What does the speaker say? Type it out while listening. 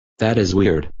That is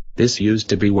weird. This used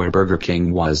to be where Burger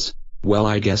King was. Well,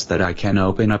 I guess that I can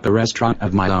open up a restaurant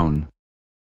of my own.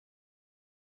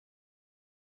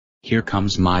 Here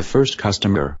comes my first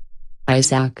customer. Hi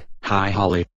Zack. Hi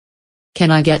Holly.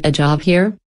 Can I get a job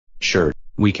here? Sure,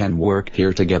 we can work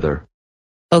here together.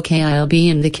 Okay, I'll be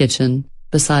in the kitchen.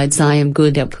 Besides, I am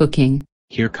good at cooking.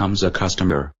 Here comes a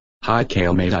customer. Hi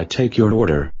Kale, may I take your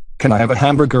order? Can I have a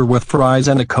hamburger with fries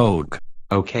and a Coke?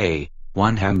 Okay,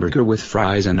 one hamburger with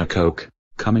fries and a Coke.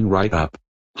 Coming right up.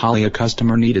 Holly, a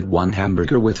customer needed one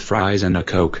hamburger with fries and a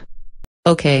Coke.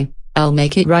 Okay, I'll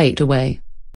make it right away.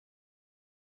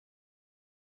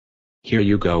 Here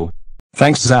you go.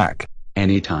 Thanks, Zack.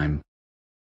 Anytime.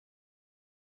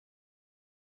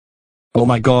 Oh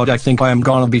my god, I think I am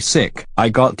gonna be sick. I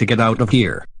got to get out of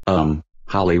here.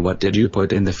 Holly, what did you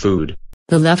put in the food?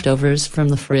 The leftovers from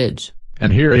the fridge.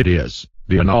 And here it is,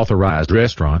 the unauthorized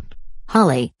restaurant.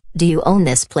 Holly, do you own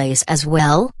this place as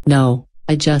well? No,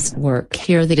 I just work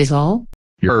here, that is all.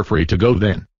 You're free to go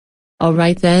then.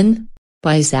 Alright then.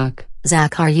 Bye Zack.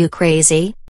 Zack, are you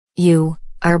crazy? You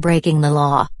are breaking the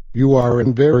law. You are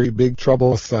in very big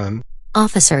trouble, son.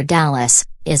 Officer Dallas,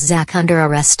 is Zack under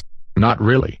arrest? Not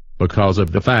really, because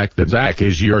of the fact that Zack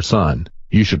is your son.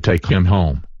 You should take him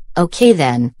home. Okay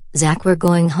then, Zack, we're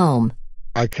going home.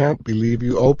 I can't believe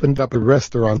you opened up a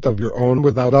restaurant of your own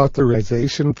without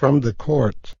authorization from the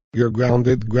court. You're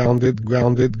grounded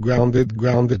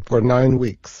for 9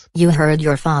 weeks. You heard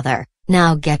your father.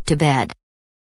 Now get to bed.